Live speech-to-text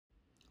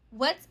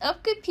What's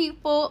up, good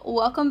people?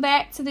 Welcome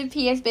back to the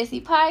PS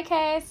Bessie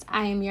podcast.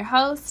 I am your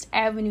host,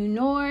 Avenue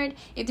Nord.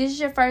 If this is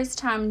your first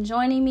time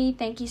joining me,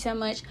 thank you so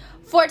much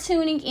for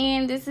tuning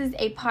in. This is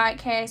a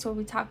podcast where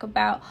we talk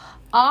about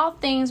all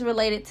things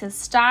related to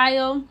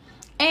style.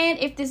 And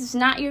if this is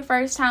not your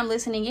first time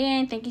listening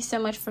in, thank you so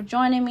much for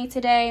joining me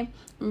today.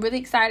 I'm really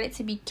excited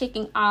to be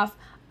kicking off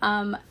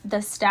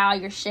the Style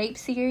Your Shape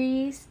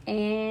series.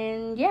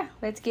 And yeah,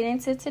 let's get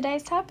into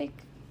today's topic.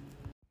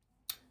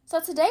 So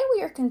today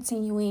we are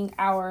continuing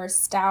our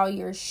Style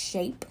Your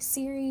Shape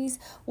series,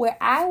 where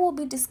I will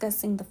be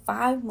discussing the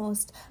 5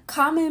 most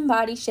common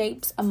body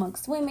shapes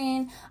amongst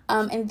women.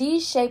 And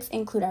these shapes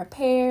include our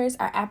pears,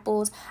 our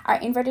apples, our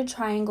inverted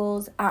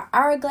triangles, our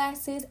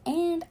hourglasses,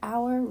 and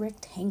our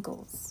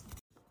rectangles.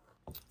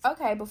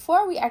 Okay,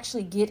 before we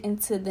actually get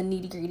into the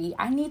nitty-gritty,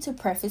 I need to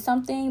preface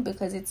something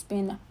because it's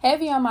been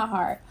heavy on my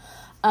heart.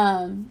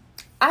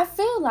 I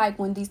feel like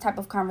when these type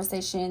of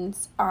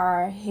conversations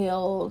are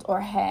held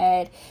or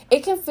had,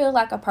 it can feel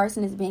like a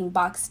person is being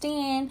boxed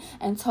in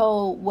and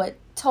told what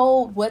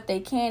they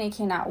can and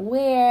cannot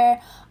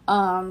wear.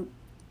 And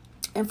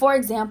for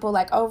example,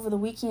 like over the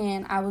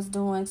weekend, I was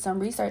doing some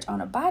research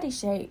on a body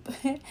shape,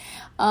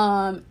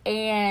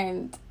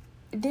 and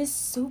this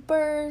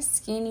super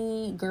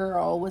skinny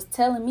girl was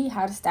telling me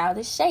how to style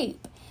this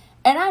shape,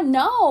 and I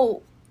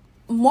know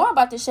more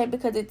about this shape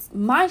because it's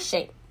my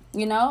shape,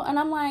 and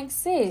I'm like,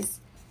 sis,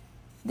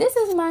 this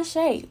is my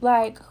shape.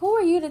 Like, who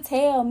are you to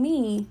tell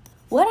me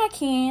what I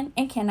can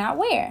and cannot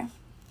wear?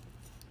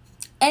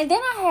 And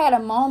then I had a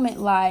moment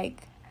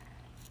like,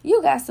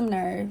 you got some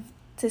nerve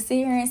to sit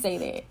here and say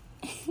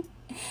that.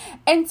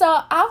 And so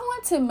I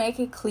want to make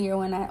it clear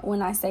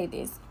when I say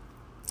this.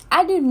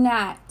 I do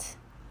not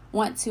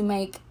want to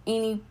make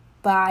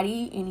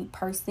anybody, any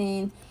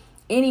person,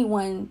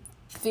 anyone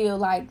feel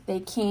like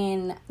they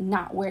can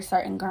not wear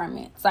certain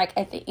garments. Like,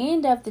 at the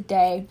end of the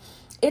day,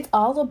 it's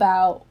all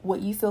about what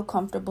you feel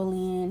comfortable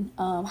in,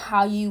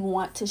 how you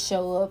want to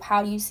show up,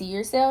 how you see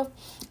yourself.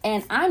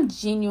 And I'm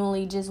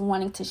genuinely just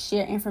wanting to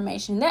share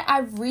information that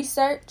I've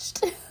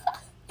researched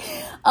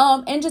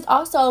and just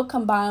also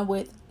combined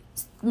with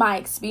my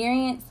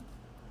experience.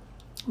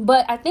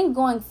 But I think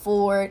going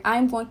forward,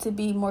 I'm going to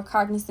be more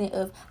cognizant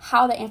of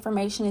how the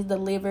information is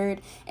delivered.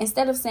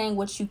 Instead of saying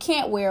what you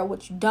can't wear,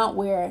 what you don't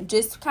wear,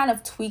 just kind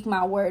of tweak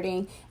my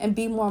wording and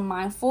be more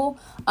mindful.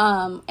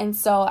 And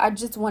so I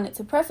just wanted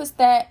to preface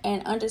that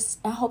and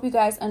I hope you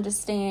guys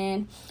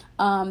understand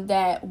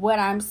that what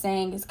I'm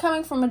saying is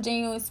coming from a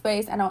genuine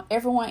space. I don't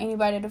ever want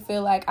anybody to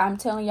feel like I'm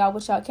telling y'all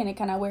what y'all can and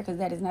cannot wear, because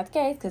that is not the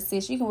case. Because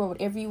sis, you can wear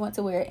whatever you want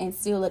to wear and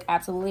still look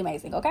absolutely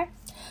amazing, okay?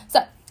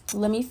 So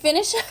let me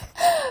finish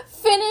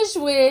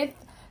with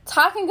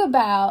talking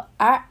about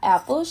our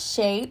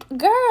apple-shaped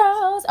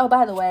girls. Oh,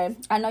 by the way,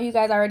 I know you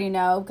guys already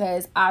know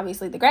because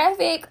obviously the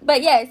graphic,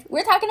 but yes,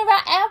 we're talking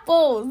about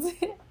apples.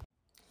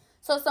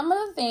 So some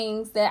of the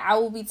things that I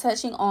will be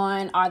touching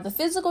on are the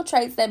physical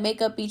traits that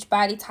make up each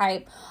body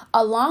type,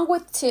 along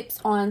with tips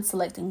on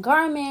selecting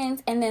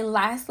garments, and then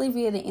lastly,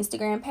 via the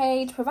Instagram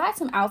page, provide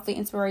some outfit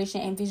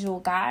inspiration and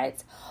visual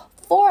guides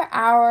for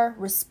our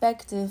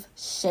respective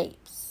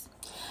shapes.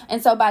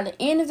 And so by the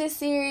end of this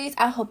series,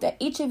 I hope that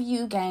each of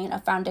you gain a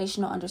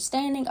foundational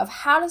understanding of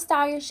how to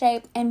style your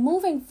shape, and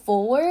moving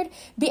forward,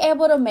 be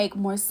able to make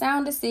more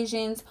sound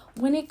decisions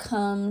when it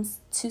comes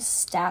to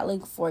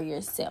styling for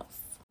yourself.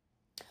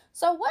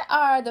 So what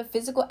are the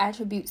physical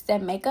attributes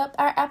that make up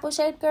our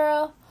apple-shaped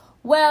girl?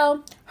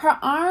 Well, her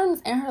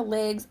arms and her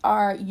legs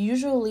are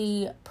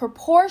usually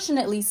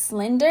proportionately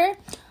slender.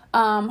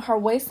 Her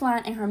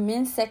waistline and her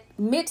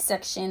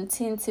midsection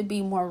tend to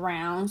be more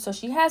round, so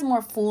she has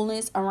more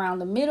fullness around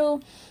the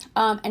middle.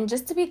 And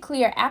just to be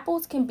clear,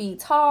 apples can be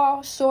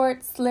tall,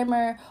 short,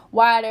 slimmer,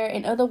 wider.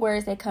 In other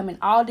words, they come in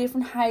all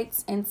different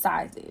heights and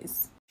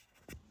sizes.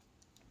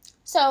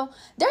 So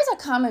there's a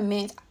common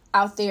myth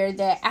out there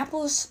that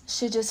apples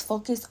should just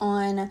focus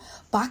on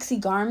boxy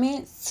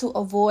garments to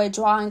avoid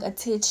drawing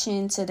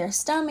attention to their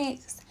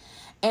stomachs,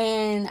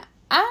 and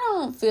I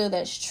don't feel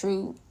that's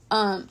true.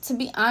 To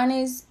be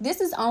honest,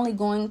 this is only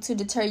going to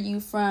deter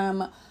you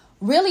from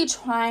really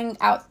trying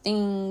out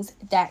things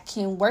that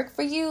can work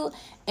for you,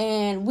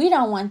 and we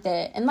don't want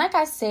that. And like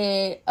I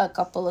said a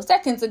couple of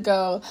seconds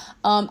ago,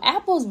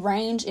 apples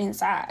range in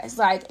size.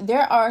 Like,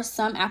 there are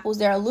some apples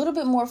that are a little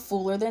bit more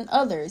fuller than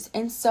others,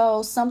 and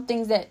so some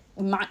things that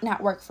might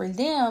not work for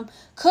them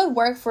could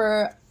work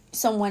for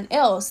someone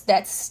else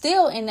that's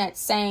still in that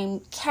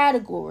same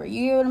category.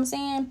 You hear what I'm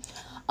saying?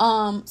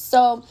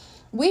 So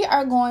we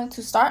are going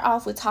to start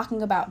off with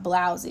talking about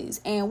blouses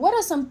and what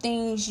are some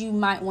things you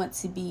might want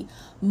to be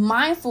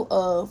mindful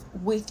of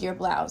with your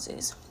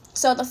blouses.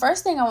 So the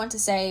first thing I want to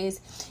say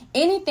is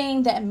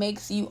anything that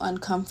makes you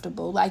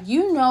uncomfortable. Like,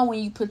 when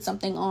you put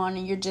something on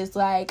and you're just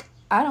like,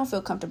 I don't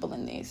feel comfortable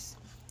in this,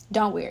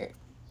 don't wear it.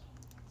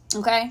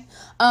 Okay.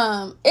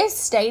 It's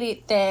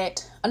stated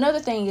that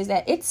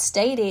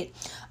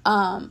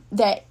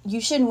you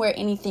shouldn't wear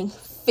anything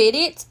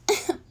fitted,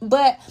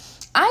 but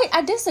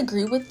I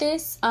disagree with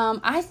this.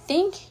 I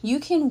think you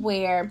can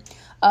wear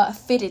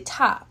fitted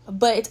top,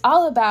 but it's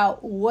all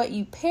about what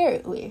you pair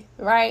it with,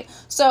 right?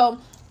 So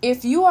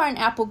if you are an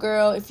Apple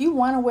girl, if you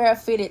want to wear a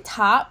fitted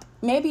top,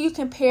 maybe you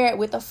can pair it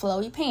with a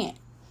flowy pant.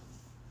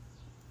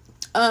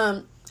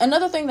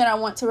 Another thing that I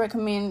want to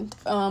recommend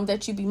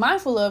that you be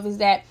mindful of is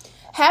that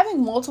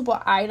having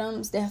multiple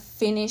items that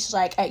finish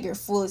like at your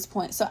fullest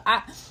point. So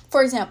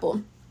for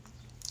example,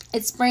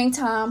 it's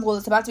springtime. Well,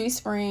 it's about to be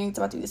spring. It's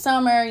about to be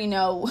summer. We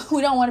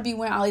don't want to be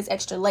wearing all these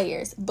extra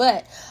layers.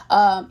 But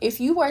if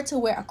you were to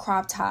wear a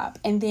crop top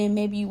and then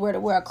maybe you were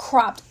to wear a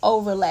cropped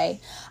overlay,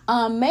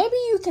 maybe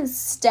you can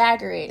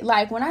stagger it.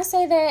 Like when I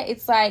say that,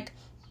 it's like,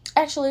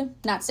 actually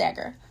not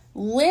stagger,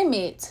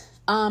 limit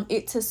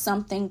it to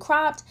something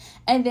cropped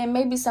and then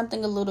maybe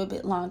something a little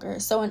bit longer.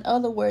 So in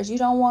other words, you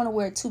don't want to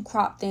wear two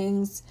cropped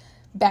things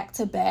back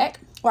to back,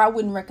 or I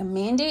wouldn't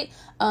recommend it.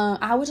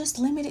 I would just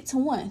limit it to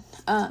one.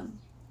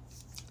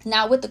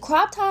 Now with the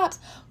crop top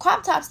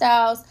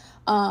styles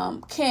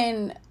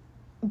can,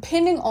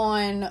 depending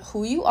on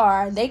who you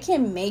are, they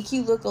can make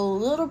you look a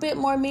little bit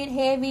more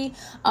mid-heavy.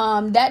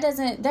 That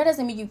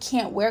doesn't mean you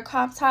can't wear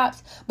crop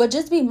tops, but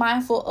just be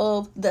mindful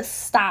of the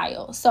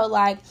style. So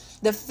like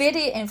the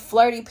fitted and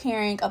flirty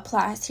pairing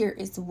applies here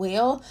as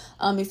well.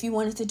 If you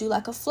wanted to do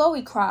like a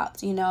flowy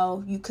cropped,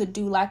 you could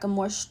do like a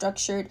more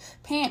structured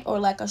pant or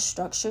like a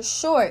structured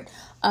short.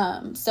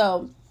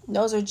 So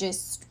those are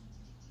just,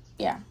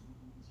 yeah.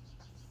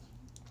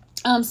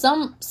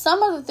 Some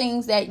of the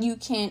things that you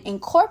can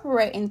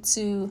incorporate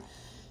into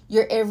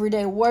your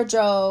everyday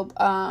wardrobe.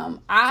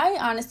 I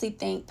honestly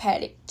think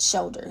padded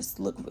shoulders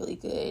look really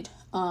good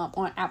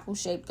on apple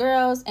shaped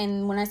girls.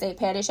 And when I say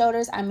padded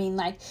shoulders, I mean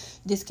like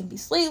this can be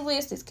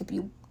sleeveless, this could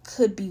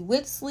be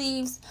with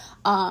sleeves,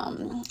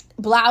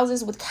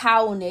 blouses with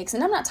cowl necks.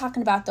 And I'm not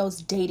talking about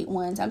those dated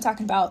ones. I'm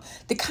talking about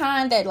the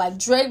kind that like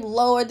drape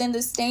lower than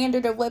the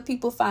standard of what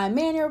people find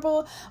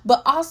mannerable,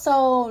 but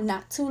also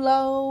not too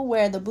low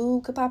where the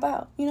boob could pop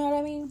out. You know what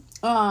I mean?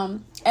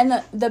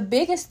 And the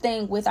biggest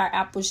thing with our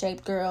apple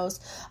shaped girls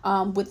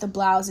with the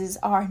blouses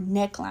are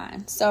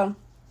necklines. So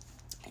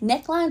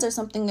necklines are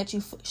something that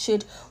you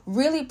should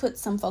really put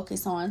some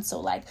focus on. So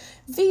like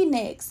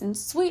V-necks and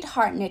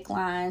sweetheart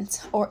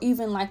necklines, or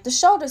even like the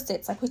shoulder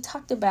sets like we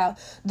talked about,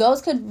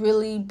 those could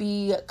really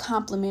be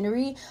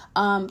complementary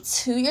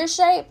to your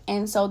shape.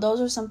 And so those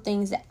are some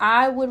things that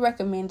I would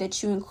recommend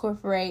that you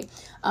incorporate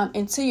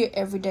into your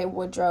everyday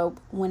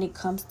wardrobe when it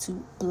comes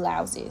to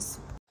blouses.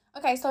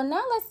 Okay, so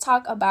now let's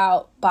talk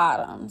about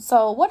bottoms.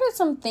 So what are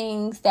some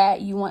things that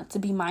you want to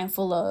be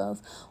mindful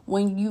of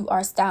when you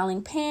are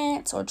styling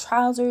pants or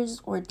trousers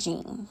or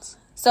jeans?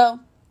 So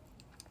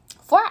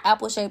for our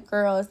apple-shaped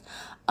girls,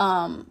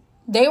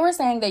 they were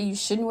saying that you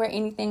shouldn't wear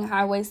anything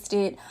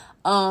high-waisted.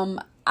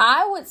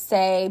 I would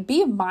say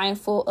be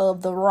mindful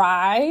of the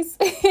rise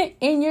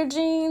in your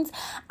jeans.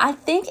 I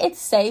think it's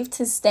safe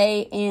to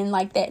stay in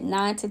like that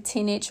 9 to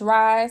 10 inch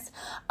rise.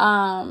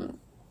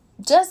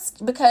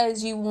 Just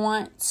because you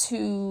want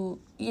to,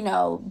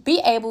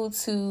 be able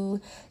to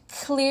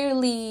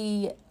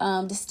clearly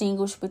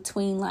distinguish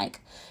between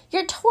like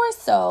your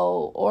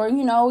torso or,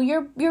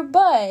 your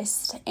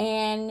bust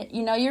and,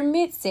 your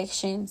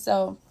midsection.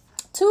 So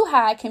too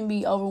high can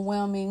be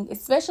overwhelming,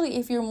 especially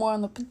if you're more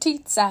on the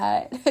petite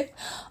side.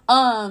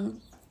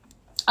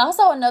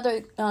 Also,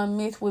 another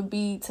myth would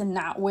be to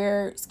not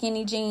wear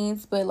skinny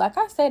jeans. But like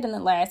I said in the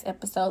last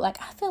episode, like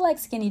I feel like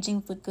skinny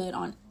jeans look good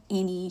on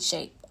any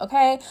shape.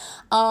 Okay.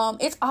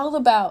 It's all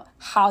about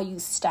how you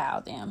style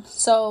them.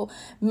 So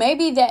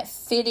maybe that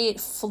fitted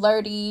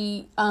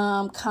flirty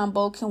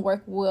combo can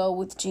work well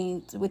with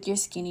jeans, with your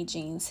skinny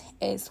jeans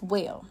as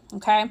well.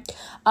 Okay.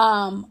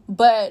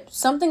 But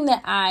something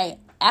that I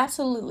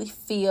absolutely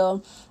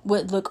feel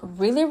would look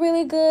really,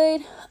 really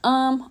good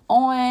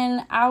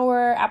on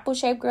our apple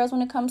shaped girls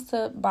when it comes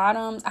to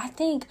bottoms, I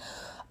think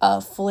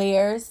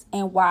flares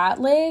and wide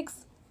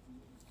legs,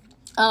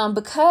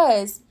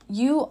 because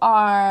you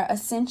are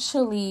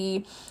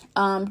essentially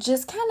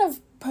just kind of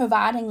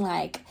providing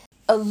like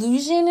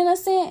illusion in a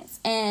sense,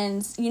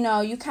 and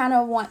you kind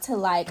of want to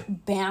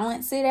like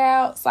balance it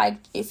out. It's like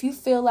if you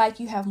feel like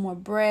you have more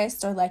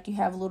breast or like you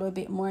have a little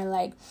bit more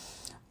like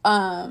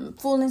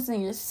fullness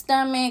in your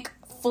stomach,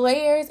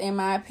 flares in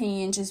my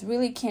opinion just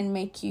really can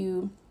make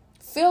you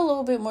feel a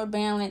little bit more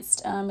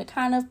balanced. It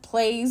kind of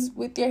plays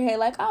with your head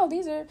like, oh,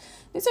 these are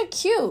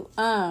cute.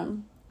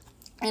 And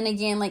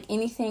again, like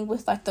anything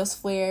with like those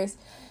flares,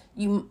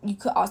 you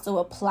could also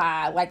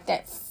apply like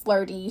that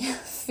flirty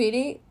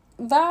fitted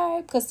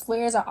vibe, because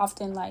flares are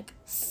often like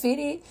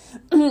fitted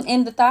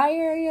in the thigh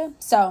area.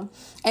 So,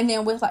 and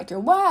then with like your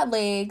wide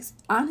legs,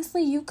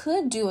 honestly, you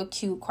could do a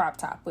cute crop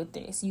top with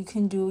this. You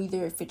can do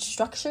either if it's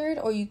structured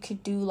or you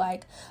could do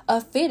like a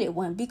fitted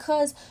one,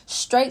 because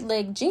straight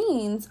leg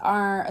jeans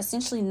are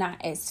essentially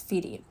not as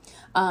fitted.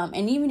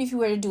 And even if you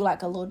were to do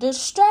like a little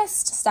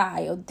distressed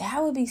style,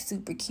 that would be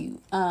super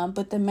cute.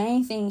 But the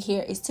main thing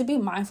here is to be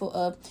mindful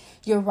of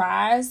your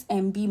rise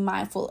and be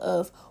mindful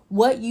of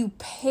what you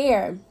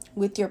pair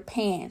with your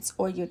pants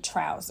or your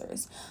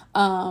trousers.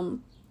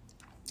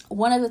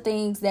 one of the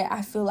things that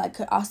I feel like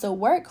could also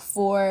work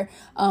for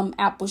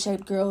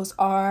apple-shaped girls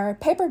are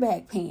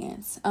paperback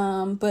pants.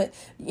 But,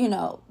 you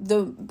know,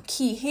 the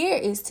key here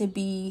is to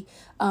be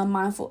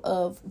mindful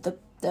of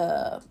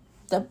the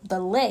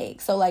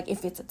leg. So, like,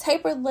 if it's a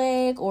tapered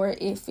leg or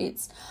if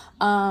it's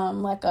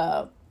like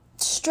a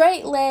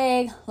straight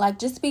leg, like,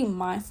 just be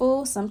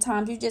mindful.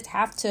 Sometimes you just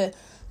have to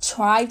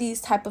try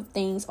these type of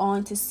things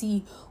on to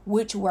see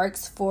which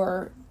works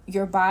for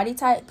your body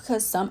type,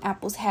 because some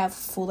apples have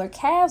fuller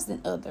calves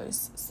than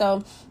others.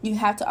 So you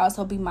have to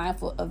also be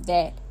mindful of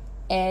that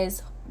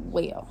as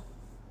well.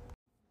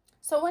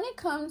 So when it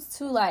comes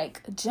to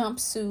like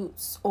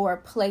jumpsuits or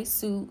play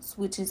suits,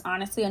 which is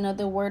honestly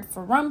another word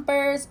for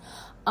rompers,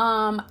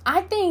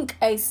 I think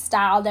a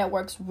style that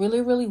works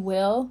really, really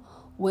well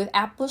with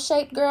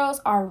apple-shaped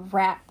girls are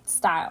wrap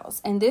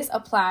styles. And this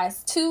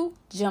applies to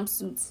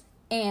jumpsuits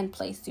and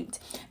play suits.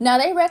 Now,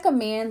 they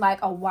recommend like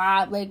a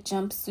wide leg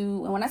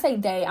jumpsuit. And when I say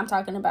they, I'm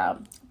talking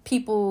about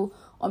people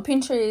on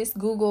Pinterest,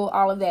 Google,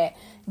 all of that.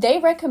 They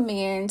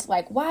recommend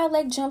like wide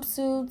leg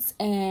jumpsuits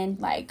and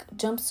like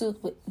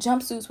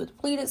jumpsuits with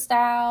pleated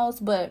styles.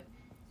 But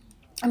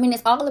I mean,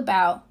 it's all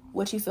about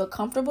what you feel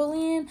comfortable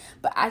in.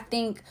 But I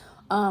think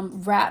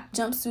wrap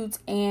jumpsuits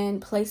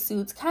and play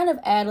suits kind of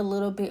add a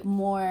little bit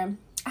more,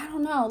 I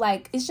don't know,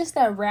 like it's just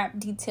that wrap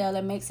detail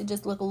that makes it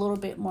just look a little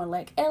bit more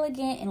like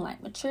elegant and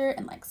like mature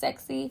and like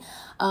sexy.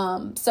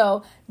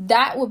 So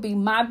that would be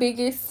my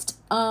biggest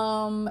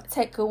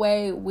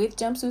takeaway with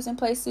jumpsuits and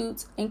play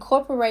suits.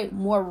 Incorporate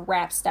more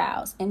wrap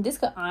styles, and this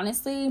could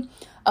honestly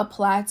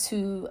apply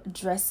to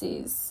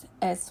dresses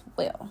as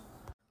well.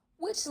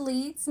 Which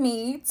leads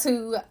me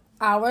to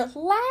our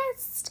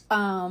last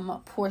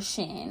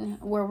portion,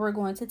 where we're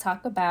going to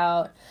talk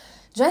about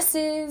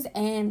dresses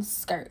and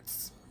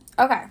skirts.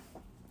 Okay.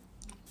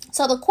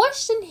 So the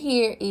question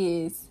here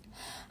is,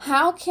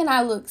 how can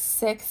I look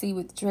sexy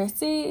with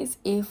dresses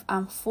if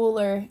I'm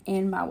fuller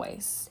in my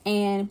waist?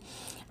 And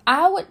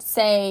I would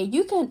say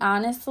you can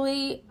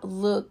honestly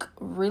look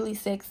really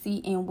sexy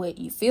in what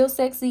you feel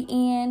sexy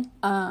in.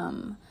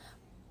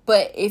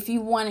 But if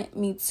you wanted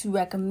me to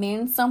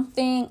recommend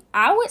something,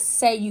 I would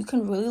say you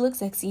can really look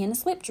sexy in a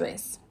slip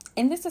dress.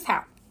 And this is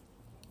how.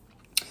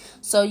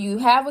 So you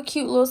have a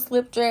cute little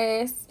slip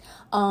dress.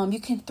 You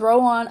can throw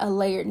on a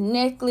layered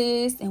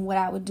necklace, and what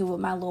I would do with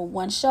my little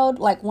one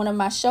of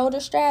my shoulder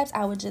straps,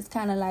 I would just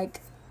kind of like,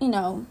 you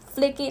know,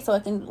 flick it so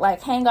it can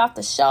like hang off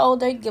the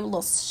shoulder, give a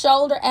little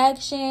shoulder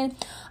action.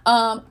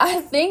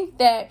 I think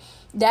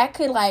that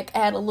could like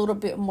add a little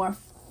bit more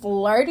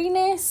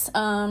flirtiness.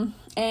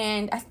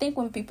 And I think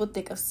when people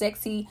think of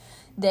sexy,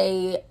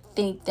 they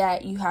think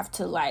that you have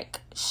to like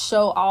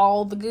show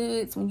all the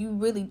goods when you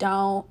really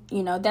don't.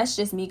 You know, that's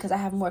just me because I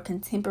have more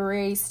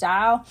contemporary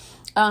style.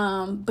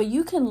 But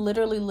you can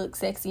literally look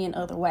sexy in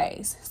other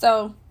ways.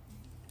 So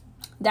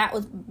that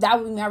would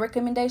be my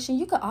recommendation.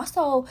 You could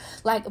also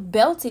like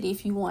belt it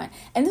if you want.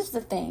 And this is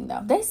the thing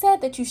though. They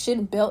said that you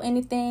shouldn't belt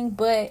anything,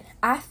 but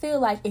I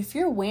feel like if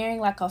you're wearing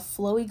like a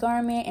flowy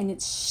garment and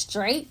it's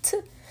straight,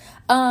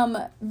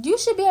 you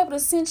should be able to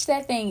cinch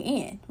that thing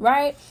in,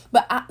 right?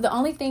 But the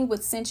only thing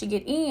with cinching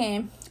it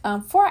in,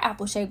 for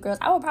apple-shaped girls,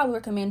 I would probably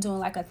recommend doing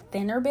like a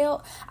thinner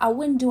belt. I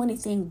wouldn't do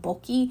anything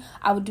bulky.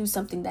 I would do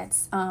something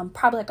that's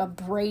probably like a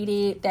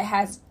braided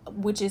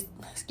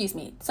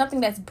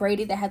something that's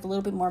braided that has a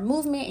little bit more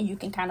movement, and you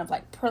can kind of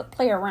like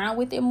play around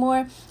with it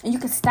more, and you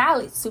can style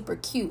it super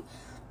cute.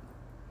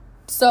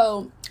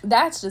 So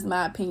that's just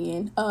my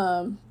opinion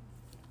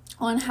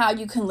on how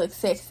you can look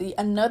sexy.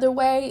 Another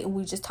way,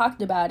 we just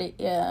talked about it,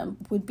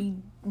 would be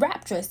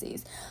wrap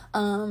dresses.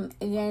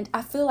 And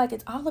I feel like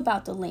it's all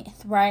about the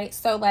length, right?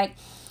 So like,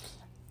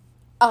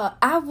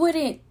 I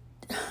wouldn't,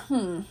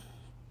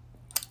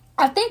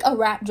 I think a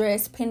wrap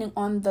dress, depending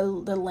on the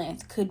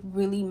length, could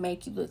really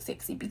make you look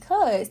sexy,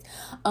 because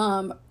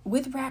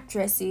with wrap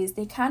dresses,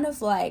 they kind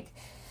of like,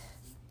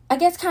 I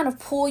guess, kind of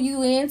pull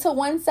you into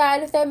one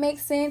side, if that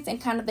makes sense.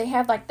 And kind of, they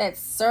have like that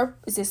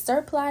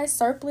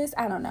surplus,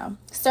 I don't know,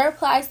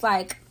 surplus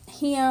like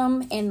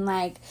hem, and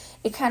like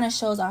it kind of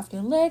shows off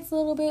your legs a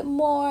little bit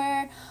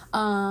more.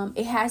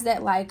 It has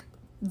that like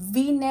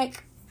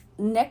V-neck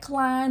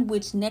neckline,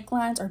 which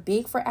necklines are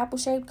big for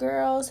apple-shaped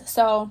girls.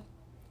 So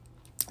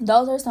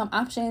those are some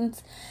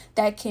options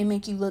that can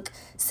make you look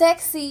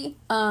sexy.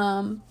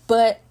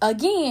 But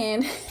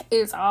again,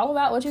 it's all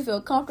about what you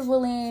feel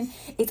comfortable in.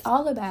 It's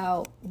all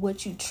about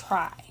what you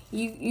try.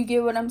 You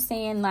get what I'm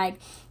saying? Like,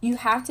 you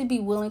have to be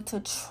willing to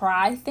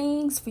try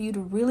things for you to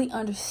really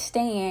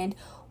understand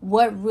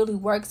what really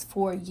works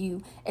for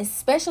you,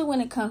 especially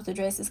when it comes to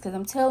dresses. Because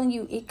I'm telling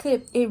you,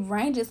 it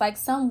ranges. Like,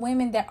 some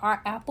women that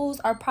are apples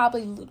are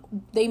probably,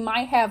 they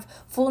might have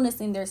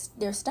fullness in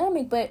their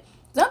stomach, but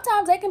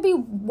sometimes they can be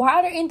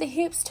wider in the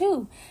hips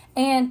too.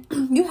 And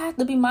you have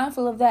to be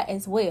mindful of that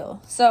as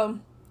well. So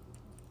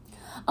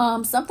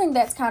something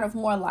that's kind of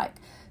more like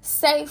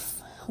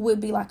safe would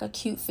be like a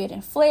cute fit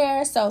and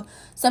flare. So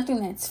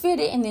something that's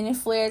fitted and then it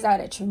flares out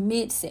at your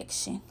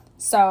midsection.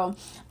 So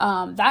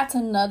that's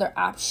another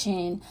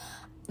option.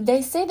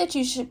 they say that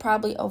you should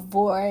probably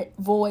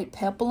avoid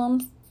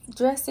peplum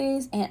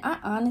dresses, and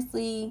I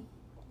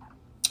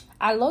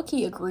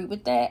low-key agree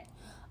with that,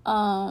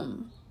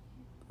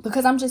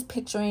 because I'm just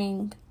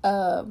picturing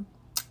a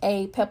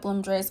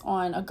peplum dress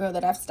on a girl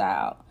that I've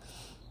styled,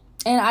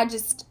 and I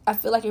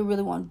feel like it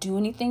really won't do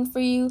anything for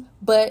you.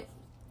 But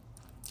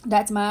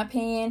that's my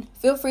opinion.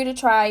 Feel free to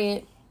try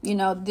it.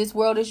 This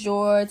world is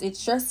yours.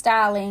 It's your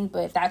styling,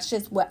 but that's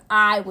just what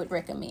I would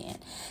recommend.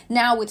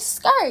 Now with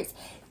skirts,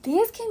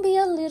 this can be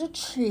a little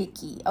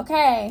tricky,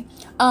 okay?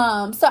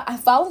 So I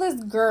follow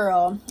this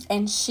girl,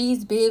 and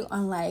she's big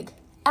on like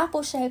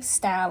apple shape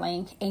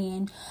styling,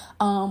 and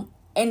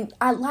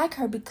I like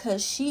her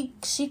because she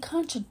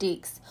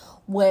contradicts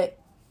what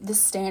the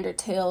standard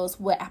tells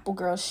what Apple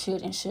girls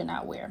should and should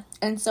not wear.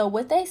 And so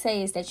what they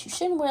say is that you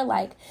shouldn't wear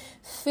like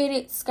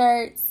fitted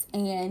skirts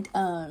and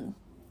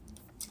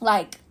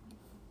like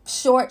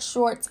short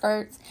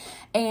skirts.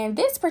 And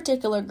this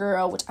particular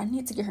girl, which I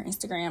need to get her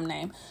Instagram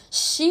name,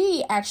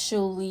 she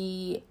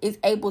actually is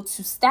able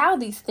to style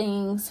these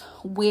things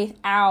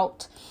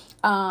without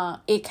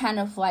it kind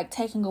of like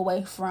taking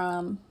away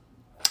from,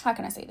 how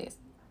can I say this?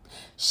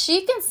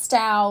 She can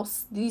style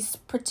these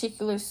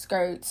particular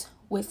skirts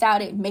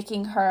without it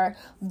making her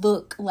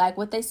look like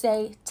what they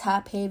say,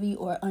 top heavy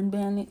or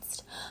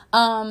unbalanced.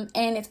 And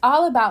it's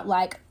all about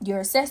like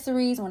your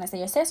accessories. When I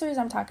say accessories,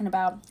 I'm talking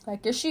about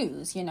like your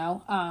shoes,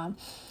 your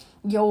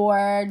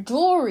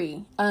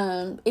jewelry.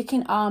 It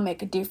can all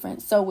make a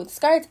difference. So with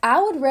skirts,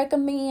 I would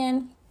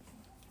recommend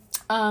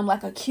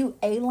like a cute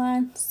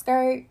A-line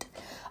skirt.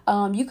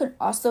 You could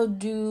also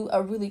do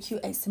a really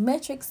cute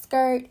asymmetric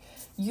skirt.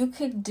 You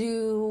could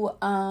do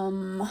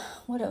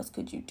what else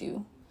could you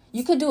do?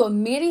 You could do a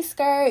midi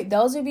skirt.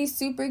 Those would be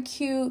super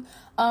cute.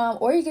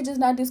 Or you could just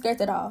not do skirts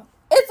at all.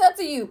 It's up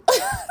to you.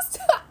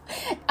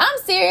 I'm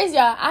serious,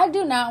 y'all. I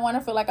do not want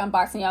to feel like I'm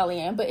boxing y'all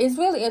in, but it's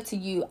really up to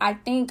you. I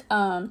think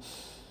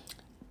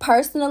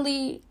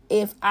personally,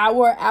 if I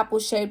were an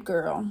apple-shaped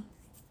girl,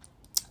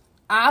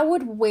 I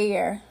would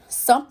wear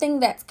something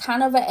that's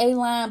kind of an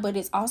A-line, but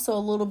it's also a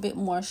little bit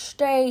more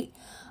straight,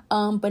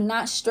 but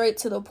not straight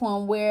to the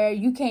point where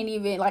you can't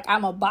even, like,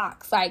 I'm a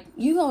box. Like,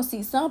 you gonna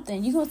see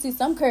something. You gonna see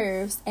some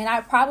curves. And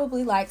I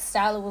probably, like,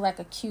 style it with, like,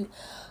 a cute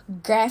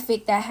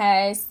graphic that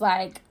has,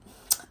 like,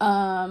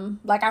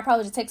 I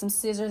probably just take some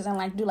scissors and,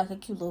 like, do, like, a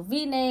cute little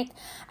V-neck.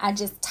 I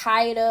just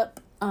tie it up.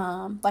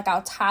 Like,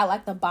 I'll tie,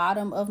 like, the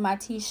bottom of my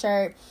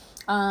t-shirt.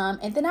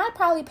 And then I'd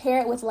probably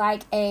pair it with,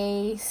 like,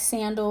 a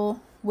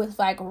sandal with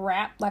like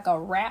a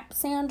wrap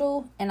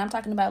sandal, and I'm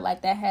talking about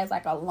like that has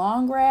like a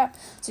long wrap,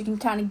 so you can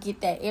kind of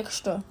get that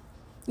extra,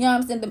 you know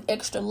what I'm saying, them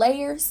extra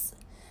layers.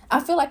 I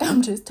feel like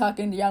I'm just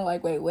talking to y'all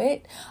like, wait,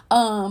 what?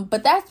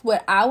 But that's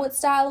what I would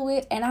style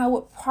with, and I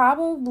would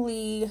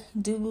probably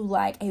do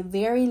like a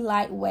very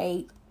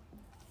lightweight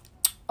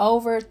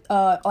over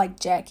like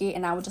jacket,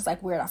 and I would just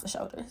like wear it off the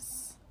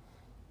shoulders.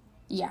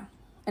 Yeah.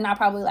 And I'll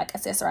probably like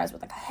accessorize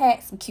with like a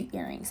hat, some cute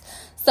earrings.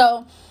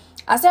 So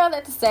I say all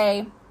that to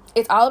say,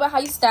 it's all about how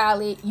you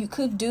style it. You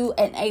could do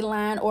an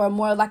A-line or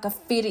more like a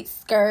fitted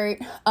skirt.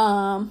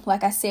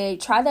 Like I said,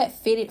 try that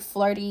fitted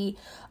flirty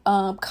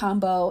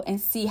combo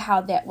and see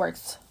how that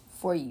works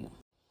for you.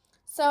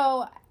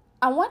 So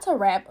I want to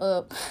wrap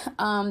up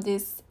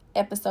this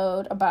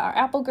episode about our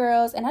Apple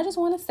girls, and I just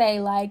want to say,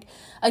 like,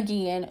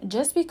 again,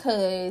 just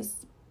because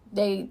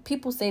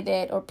people say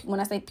that, or when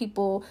I say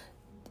people,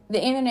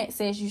 the internet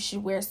says you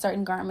should wear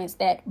certain garments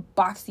that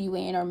box you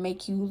in or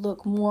make you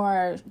look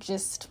more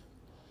just,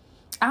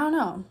 I don't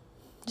know,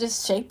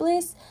 just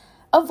shapeless.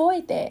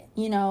 Avoid that.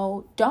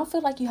 Don't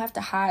feel like you have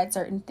to hide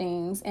certain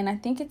things. And I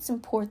think it's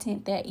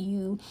important that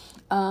you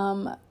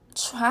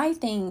try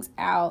things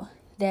out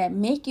that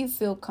make you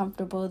feel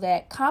comfortable,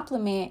 that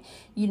complement,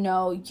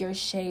 your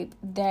shape,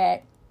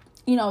 that,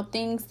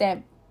 things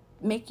that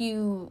make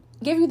you,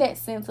 give you that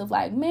sense of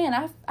like, man,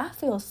 I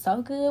feel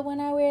so good when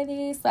I wear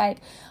this. Like,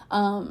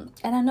 and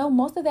I know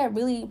most of that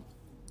really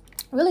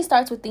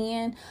starts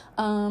within,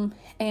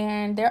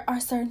 and there are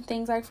certain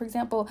things, like, for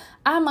example,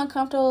 I'm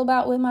uncomfortable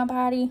about with my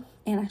body,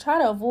 and I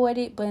try to avoid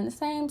it, but in the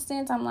same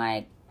sense, I'm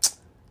like,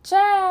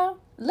 child,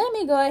 let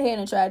me go ahead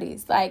and try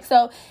this. Like,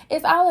 so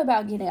it's all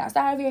about getting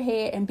outside of your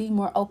head and being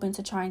more open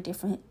to trying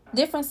different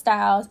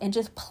styles and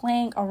just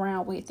playing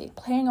around with it,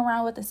 playing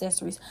around with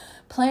accessories,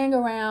 playing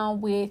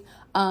around with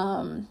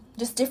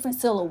just different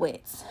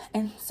silhouettes.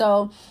 And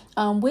so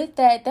with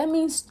that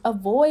means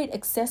avoid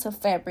excessive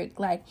fabric.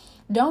 Like,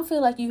 don't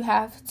feel like you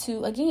have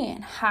to,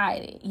 again,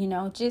 hide it.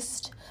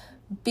 Just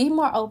be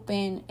more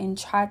open and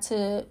try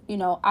to,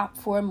 opt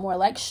for more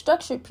like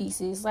structured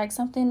pieces, like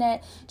something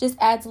that just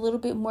adds a little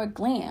bit more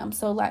glam.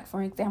 So, like,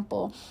 for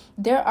example,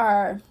 there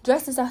are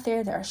dresses out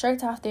there, there are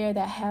shirts out there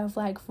that have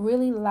like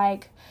really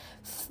like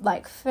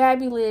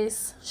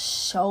fabulous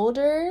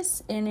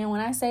shoulders. And then when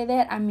I say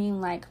that, I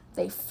mean like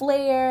they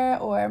flare,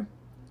 and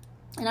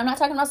I'm not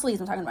talking about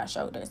sleeves, I'm talking about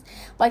shoulders.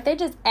 Like, they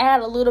just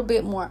add a little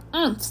bit more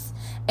oomph.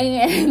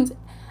 And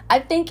I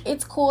think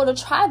it's cool to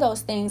try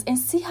those things and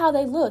see how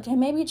they look, and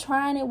maybe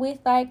trying it with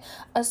like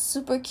a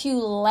super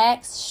cute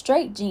lax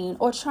straight jean,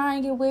 or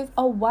trying it with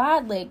a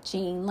wide leg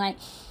jean. Like,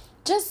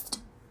 just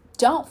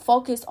don't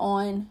focus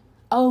on,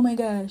 oh my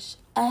gosh,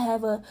 I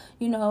have a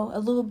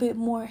little bit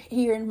more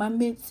here in my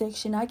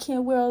midsection, I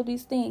can't wear all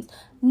these things.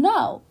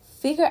 No,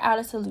 figure out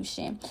a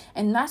solution.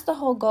 And that's the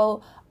whole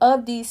goal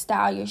of these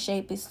Style Your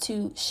Shape is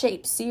to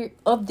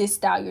this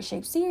Style Your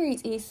Shape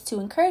series, is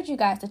to encourage you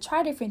guys to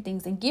try different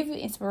things and give you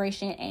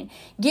inspiration and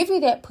give you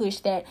that push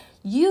that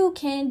you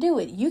can do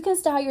it. You can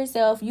style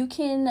yourself. You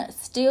can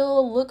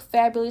still look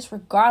fabulous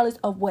regardless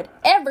of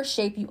whatever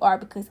shape you are,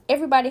 because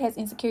everybody has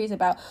insecurities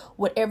about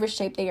whatever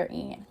shape they are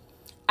in.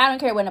 I don't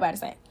care what nobody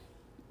say.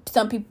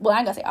 Some people, well, I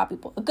ain't gonna say all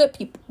people, a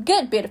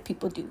good bit of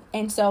people do.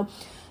 And so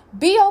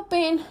be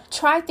open,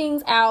 try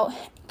things out,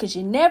 because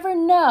you never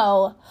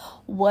know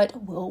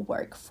what will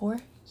work for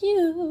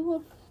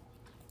you.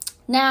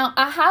 Now,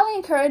 I highly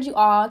encourage you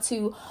all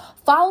to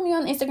follow me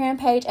on the Instagram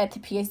page at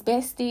TPS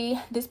Bestie.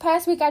 This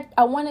past week,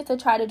 I wanted to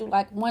try to do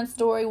like one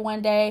story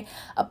one day,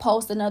 a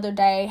post another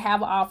day,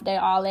 have an off day,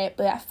 all that.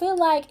 But I feel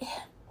like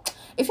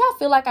if y'all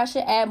feel like I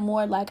should add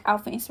more like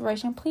outfit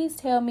inspiration, please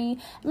tell me.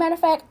 Matter of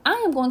fact, I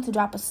am going to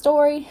drop a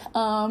story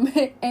and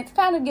to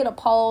kind of get a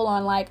poll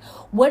on like,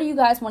 what do you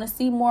guys want to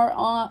see more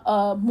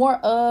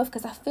of,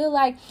 because I feel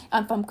like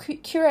if I'm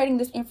curating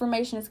this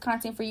information, this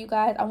content for you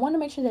guys, I want to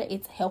make sure that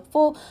it's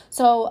helpful.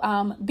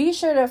 So be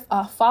sure to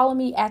follow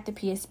me at the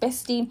PS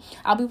Bestie.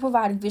 I'll be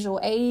providing visual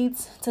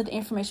aids to the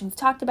information we've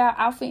talked about,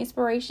 outfit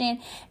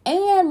inspiration,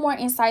 and more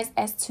insights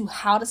as to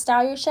how to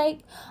style your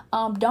shape.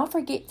 Don't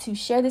forget to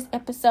share this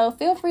episode.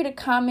 Feel free to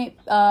comment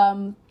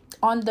on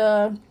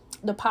the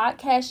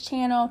podcast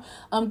channel.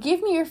 Give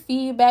me your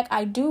feedback.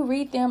 I do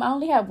read them. I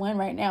only have one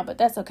right now, but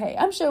that's okay.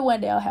 I'm sure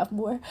one day I'll have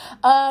more.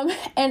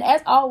 And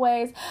as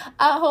always,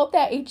 I hope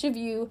that each of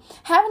you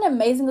have an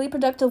amazingly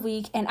productive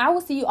week, and I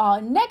will see you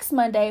all next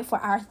Monday for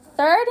our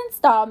third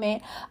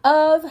installment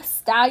of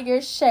Style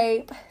Your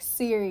Shape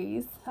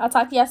series. I'll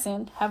talk to y'all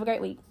soon. Have a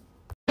great week.